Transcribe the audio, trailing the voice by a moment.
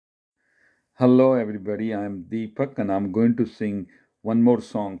Hello, everybody. I'm Deepak, and I'm going to sing one more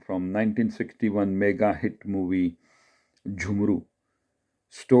song from 1961 mega hit movie Jhumroo.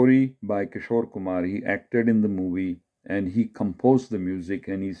 Story by Kishore Kumar. He acted in the movie and he composed the music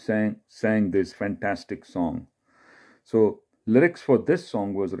and he sang this fantastic song. So, lyrics for this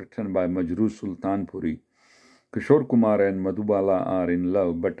song was written by Majrooh Sultanpuri. Kishore Kumar and Madhubala are in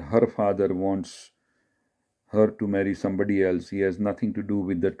love, but her father wants her to marry somebody else. He has nothing to do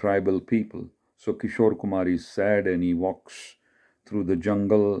with the tribal people. So Kishore Kumar is sad and he walks through the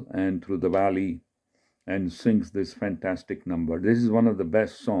jungle and through the valley and sings this fantastic number. This is one of the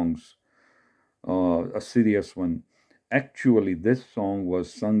best songs, a serious one. Actually, this song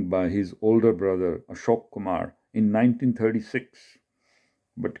was sung by his older brother Ashok Kumar in 1936.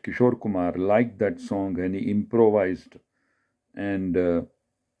 But Kishore Kumar liked that song and he improvised, and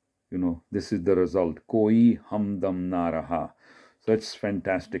this is the result. Koi Hamdam Na Raha. So it's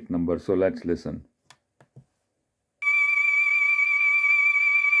fantastic number. So let's listen.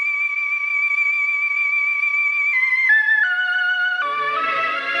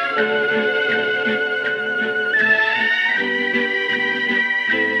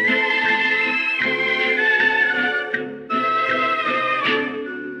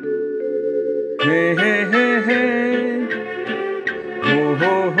 Hey, hey, hey, hey. Ho,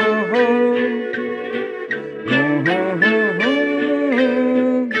 ho, ho, ho. Ho, ho, ho, ho.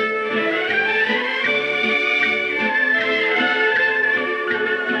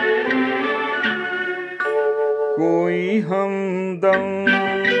 कोई हमदम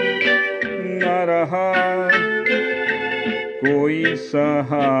न रहा, कोई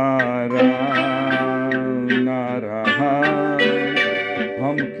सहारा न रहा,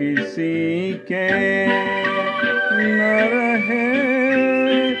 हम किसी के न रहे,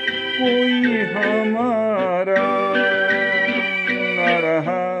 कोई हमारा न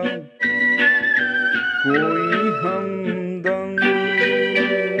रहा, कोई हमदम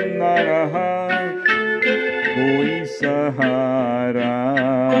न रहा, कोई सहारा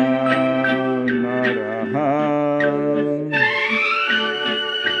न रहा।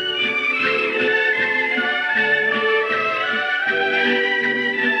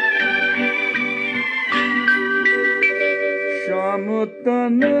 शाम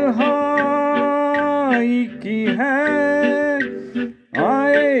तन्हाई की है,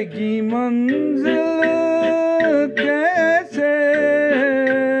 आएगी मंजिल कैसे,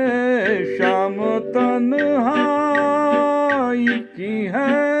 शाम तन्हाई की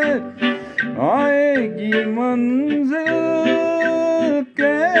है, आएगी मंजिल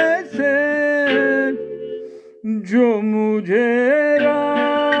कैसे, जो मुझे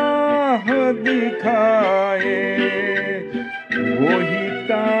राह दिखाए वही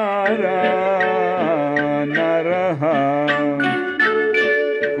तारा न रहा,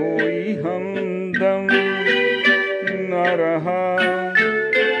 कोई हमदम न रहा,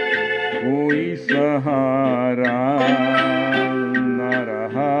 कोई सहारा न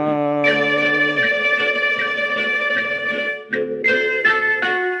रहा।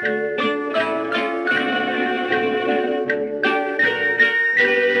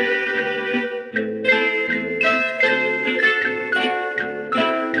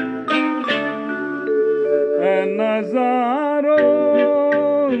 नज़ारो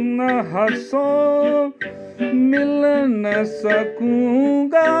न हंसो, मिल न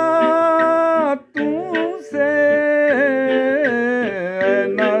सकूंगा तुमसे,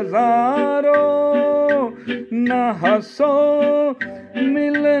 नज़ारो न हंसो,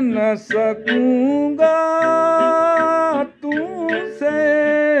 मिल न सकूंगा तुमसे,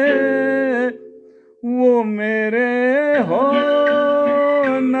 वो मेरे हो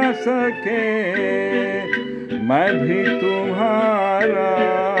न सके, मैं भी तुम्हारा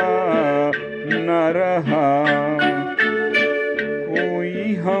न रहा,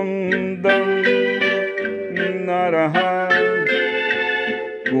 कोई हमदम न रहा,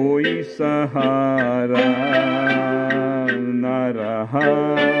 कोई सहारा न रहा।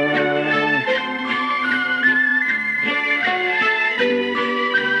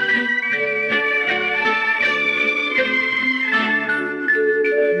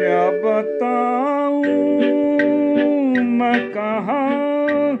 क्या बताऊं मैं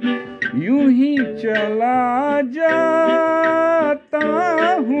कहाँ, यूं ही चला जाता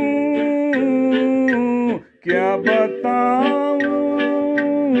हूँ, क्या बताऊं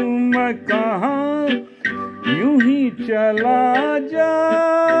मैं कहाँ, यूं ही चला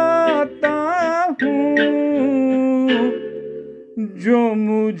जाता हूँ, जो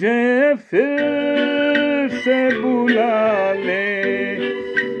मुझे फिर से बुला ले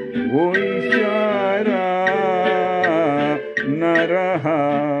वो इशारा न रहा,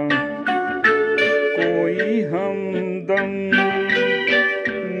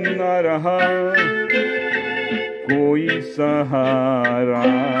 रहा, कोई सहारा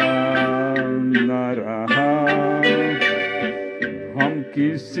न रहा, हम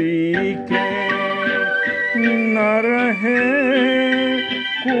किसी के न रहे,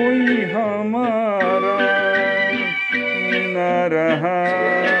 कोई हमारा न रहा।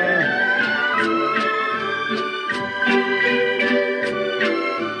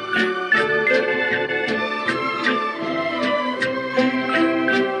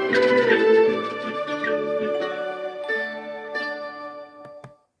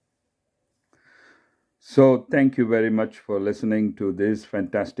 So thank you very much for listening to this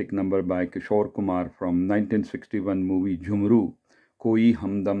fantastic number by Kishore Kumar from 1961 movie Jhumroo, Koi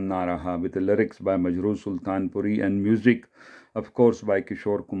Hamdam Na Raha, with the lyrics by Majrooh Sultanpuri and music, of course, by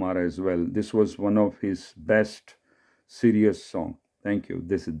Kishore Kumar as well. This was one of his best serious songs. Thank you.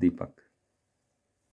 This is Deepak.